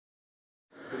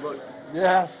Good luck.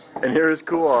 Yes. And here is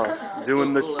Kuos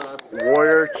doing the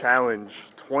Warrior Challenge.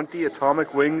 20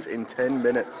 atomic wings in 10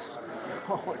 minutes.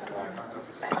 Oh my god.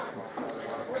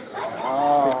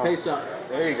 Pace up.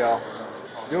 There you go.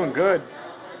 Doing good.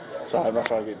 Sorry, I'm not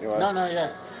trying to get in your way. No,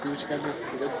 yeah. Do what you gotta do.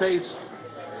 Good pace.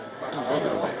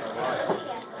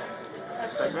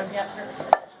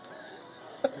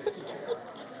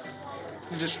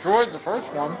 You destroyed the first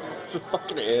one. It's a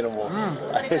fucking animal.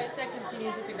 25 seconds he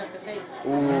needs to pick up the pace.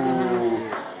 Ooh.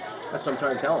 That's what I'm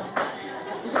trying to tell him.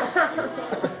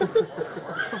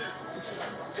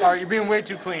 Alright, you're being way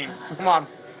too clean. Come on.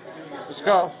 Let's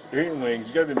go. You're eating wings.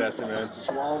 You gotta be messy, man.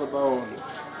 Swallow the bone.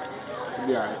 You'll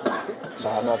be alright. So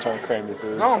I'm not trying to cram your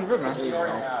food. No, I'm good, man. This is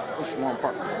one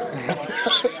part.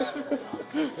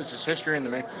 This is history into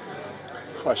me.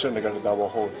 I shouldn't have got a double.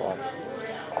 Holy fuck.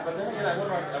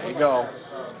 There you go.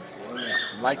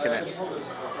 I'm liking it. So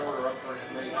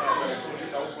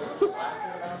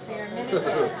you're a minute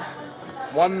there.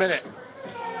 1 minute.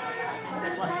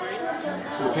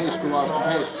 The pace, come off the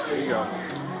pace. There you go.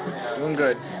 Doing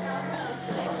good.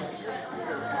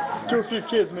 Do a few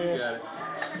kids, man. Got it.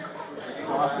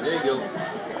 Awesome. There you go.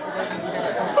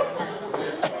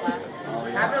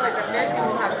 After like a minute, you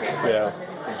will have pace. Yeah.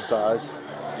 Size.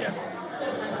 Yeah.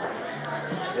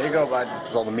 There you go, bud.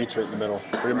 Because all the meat's right in the middle.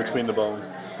 Right in between the bone.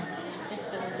 It's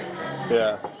just thick.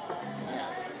 Yeah.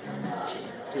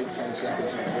 Take 10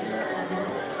 seconds.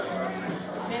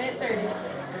 Minute 30.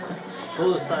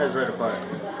 Pull his thighs right apart.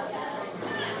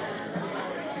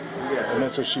 Yeah. And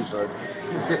that's what she said.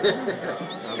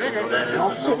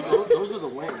 Those are the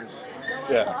wings.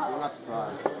 Yeah. They're not the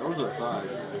thighs. Those are the thighs.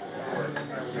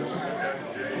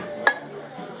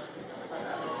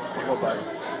 There you go, bud.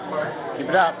 Keep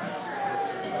it up.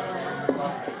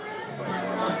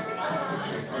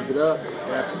 Keep it up.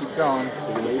 You have to keep going.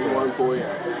 Take another one for you.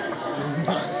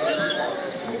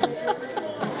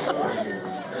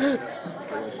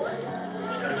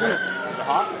 Is it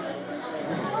hot?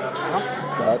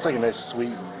 No, that's like a nice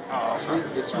sweet. Sweet.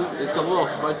 It's sweet. It's a little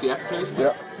spicy aftertaste.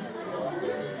 Yep.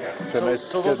 It's a nice,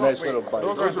 So it's a those nice are- little bite.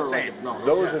 those are the same. No,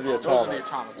 Those are the Those are the atomic.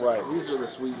 atomics. Right. These are the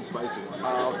sweet and spicy ones.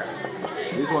 Oh, okay.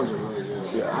 These ones are really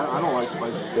good. Yeah. I don't like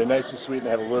spicy. They're nice and sweet and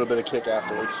they have a little bit of kick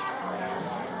afterwards.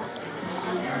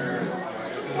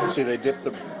 See, they dip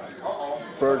the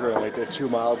burger in like their 2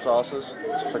 mild sauces.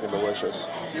 It's freaking delicious.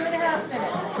 2.5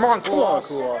 minutes. Come on, Come on,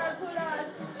 cool.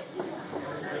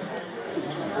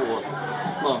 cool.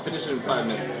 Come on, finish it in 5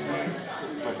 minutes.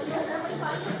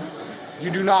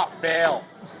 You do not fail.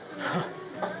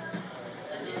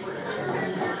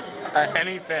 At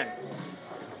anything.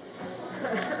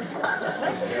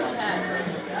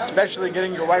 Especially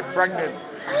getting your wife pregnant.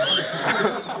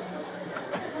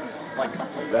 Like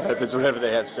That happens whenever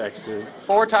they have sex, dude.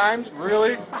 4 times?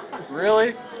 Really?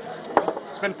 Really?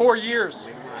 It's been 4 years.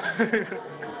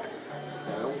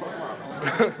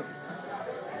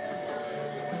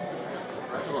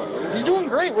 He's doing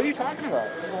great. What are you talking about?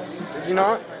 Is he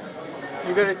not?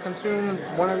 You gotta consume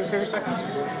 1 every 30 seconds?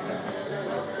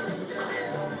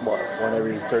 What? 1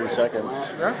 every 30 seconds.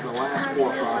 Yeah? The last 4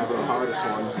 or 5 are the hardest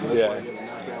ones. So that's Yeah. why you gotta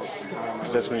knock out some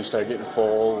time. That's when you start getting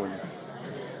full. And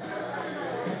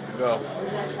Go.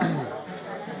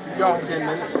 Go. 10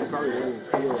 minutes, you probably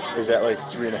wouldn't feel it. is that like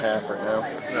 3.5 right now?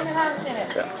 2.5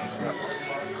 minutes. Yeah.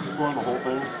 Going the whole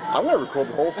thing. I'm gonna record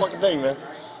the whole fucking thing, man.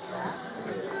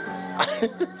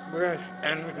 We're gonna,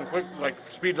 and we can quick, like,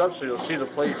 speed up so you'll see the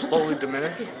plate slowly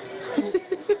diminish. You're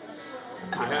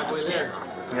halfway there.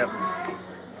 Yep.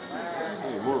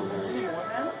 Hey, move.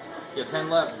 You got 10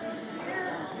 left.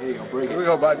 There you go, break Here we it.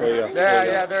 go, bud. There you go. Yeah, There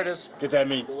you go. yeah, there it is. Get that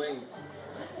meat. The wings.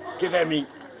 Get that meat.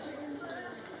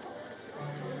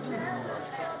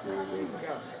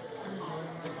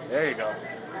 There you go.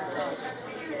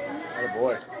 Oh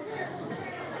boy.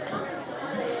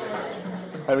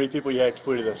 How many people you had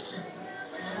completed this?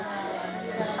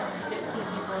 15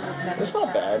 people. It's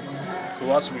not bad. There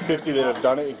wants to be 50 that have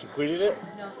done it and completed it?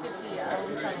 No, 50. We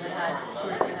probably had 200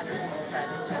 or 300 people try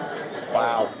this challenge.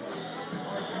 Wow.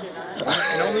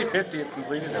 And only 50 have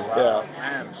completed it. Wow. Yeah.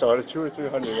 Man. So out of 200 or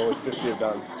 300, only 50 have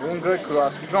done. Doing good,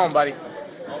 Kudos. Keep going, buddy.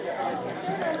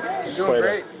 You're doing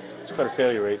great. It's quite a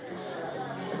failure rate.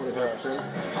 Yep.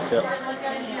 Look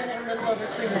at him doing it in a little over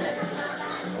 3 minutes.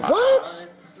 What?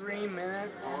 3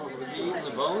 minutes? Oh, was he eating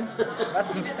the bone? That's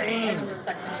He just insane. was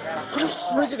stuck in the ground. What a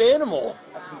freaking animal.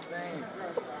 That's insane.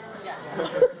 Yeah.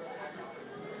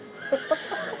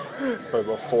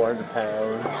 Probably about 400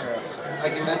 pounds. I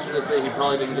can mention that he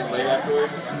probably didn't get laid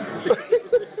afterwards.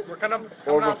 We're coming up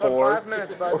Or on before. 5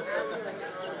 minutes, bud. Or,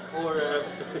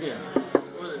 yeah,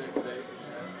 or the next day.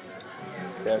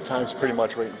 Yeah, time's pretty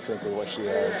much right in sync with what she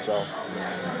has, so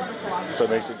it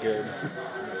makes it good.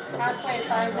 Halfway,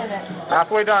 5 minutes.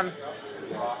 Halfway done.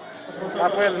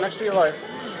 Halfway to the next of your life.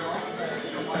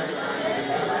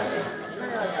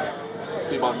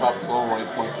 See my top slow light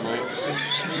point tonight.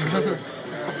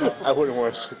 I wouldn't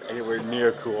want to sleep anywhere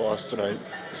near Cool Off tonight.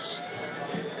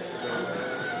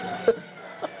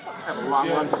 Have a long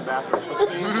run to the bathroom.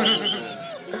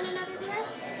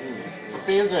 The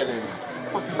fans right in.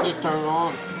 Fucking good, turn it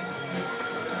on.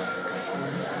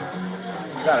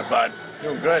 You got it, bud.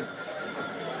 Doing good.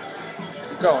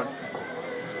 Keep going.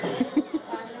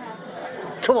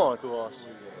 Come on, Cool Off.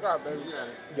 You got it, baby.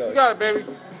 You got it, baby.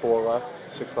 4 left,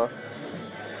 6 left.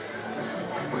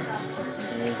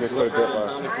 Get quite a bit left.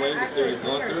 Atomic Wing to see what he's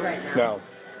going through. No.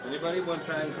 Anybody want to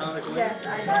try Atomic Wing? Yes, I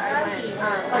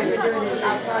went. You're doing it.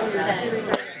 I'll call you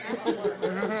then.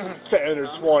 10 or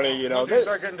 20, you know. Once you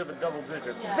start getting to the double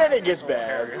digits. Then it gets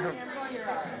bad.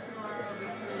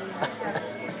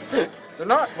 They're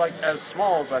not like as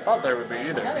small as I thought they would be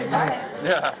either. No, they're giant.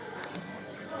 Yeah.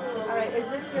 All right, is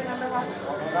this your number one?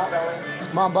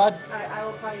 Come on, bud. All right, I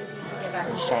will call you as soon as you get back.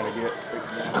 Just trying to get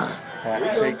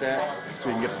take that so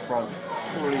you can get the front.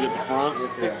 You want to get the front?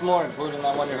 6 more, including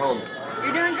that one you're holding.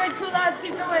 You're doing good, cool lads.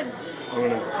 Keep going.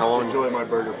 I want to enjoy my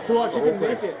burger. Cool Off, you can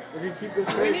make it. If you keep this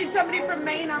We need somebody from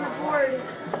Maine on the board.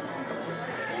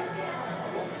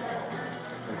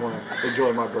 I want to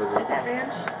enjoy my burger. Is that ranch?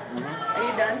 Are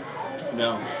you done?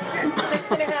 No.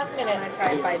 6.5 minutes. I'm going to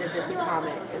try a bite of this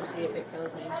atomic and see if it kills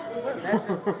me.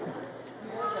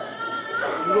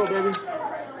 You go, baby.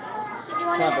 Did you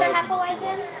want another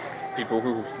Hefeweizen? People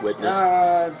who witness.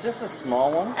 Just a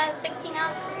small one. 16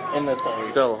 ounce. In the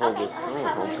still hold Okay, it.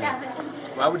 I'll leave that one.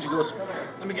 Why would you go?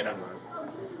 Let me get on.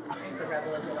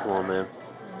 Come on, man.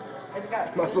 It's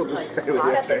got Might as well just like stay with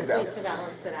lots it, of stay down. sweet cigar.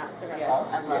 Sit out.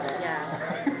 I love it. Yeah.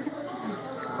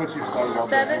 Once you start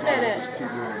walking, 7 minutes. keep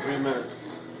doing it. 3 minutes.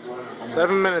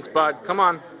 7 minutes, bud. Come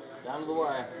on. Down to the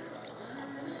wire.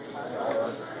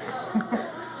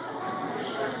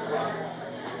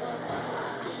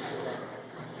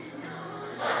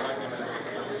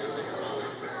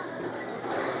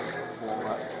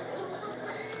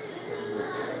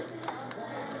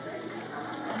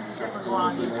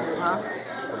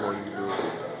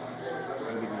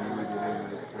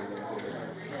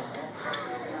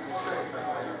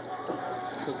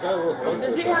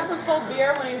 Does he have a full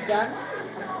beer when he's done?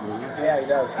 Yeah, he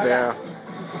does. Yeah.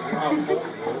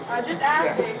 I just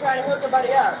asked you, trying to hook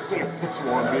everybody up. It's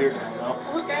one beer.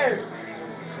 Who cares?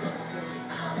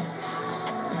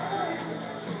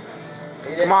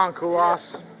 Come on, Cool Off.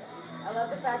 I love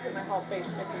the fact that my whole face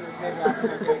fits in this big glass.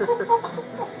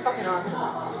 Fucking awesome.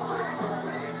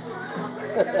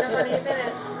 Coming up on 8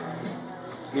 minutes.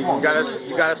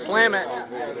 You gotta slam it.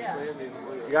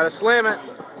 You gotta slam it.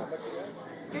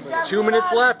 Good job, 2 minutes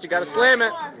left. You gotta slam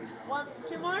it.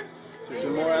 2 more? 2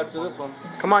 more after this one.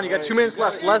 Come on, you got 2 minutes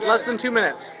left. Less than 2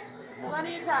 minutes.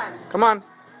 Plenty of time. Come on.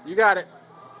 You got it.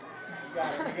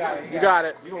 You got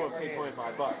it. You don't want to pay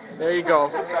 $25. There you go.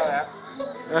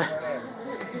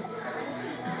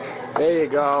 There you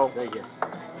go. Thank you.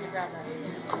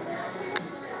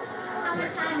 How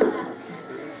much time is that?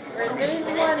 We're at minute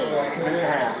 20.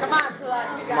 Come on, Kulak.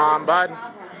 You got Come on, bud.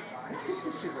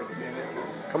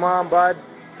 Come on, bud.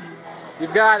 You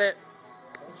got it.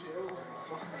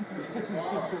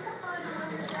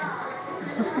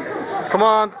 Come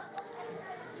on.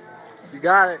 You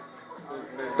got it.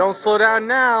 Don't slow down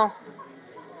now.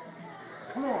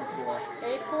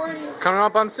 8:40. Coming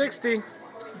up on 60.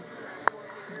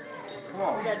 We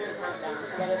gotta do a countdown.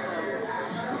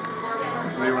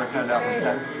 What do you want to count out from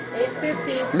 10?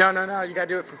 8:50. No. You gotta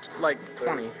do it from like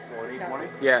 20. 20? 20?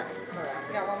 Yeah.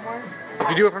 You got one more? If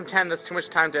you do it from 10, that's too much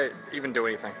time to even do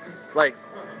anything. Like,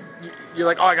 you're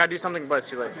like, oh, I gotta do something, but it's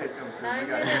too late. 9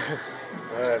 minutes.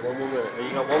 Alright, 1 more minute.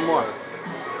 You got 1 more.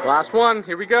 Last one.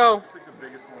 Here we go.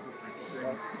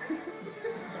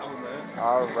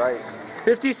 All right.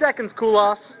 50 seconds,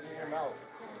 Kulos.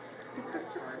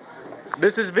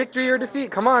 This is victory or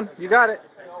defeat. Come on, you got it.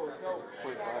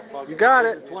 You got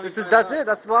it. That's it.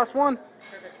 That's the last one.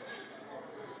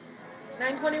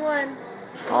 9:21.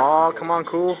 Oh, come on,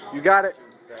 cool. You got it.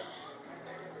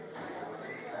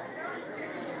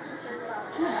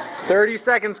 30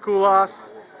 seconds, Kulos.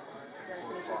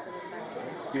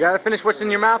 You gotta finish what's in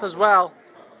your mouth as well.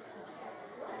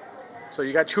 So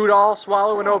you got chew it all,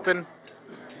 swallow, and open.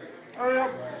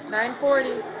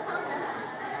 9:40.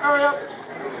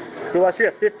 Kulos, you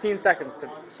have 15 seconds to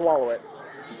swallow it.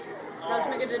 Let's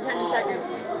make it to 10 seconds.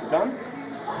 Done?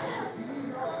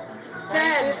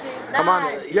 10. Come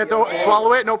on. You have to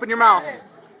swallow it and open your mouth.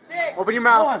 6. Open your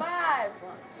mouth. 5.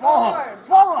 Swallow! 4,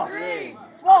 Swallow! 3,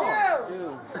 Swallow! 2,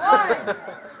 1, done.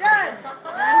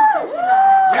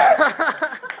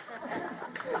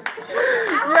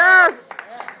 Yes!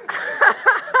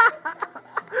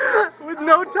 With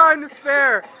no time to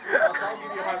spare. I'll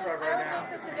give you a high five right now.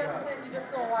 You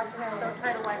just go wash your hands. Don't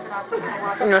try to wipe it off. Just go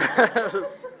wash your hands.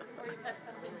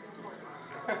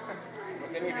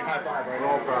 They need a high five right We're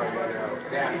all proud of you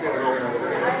now.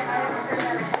 now.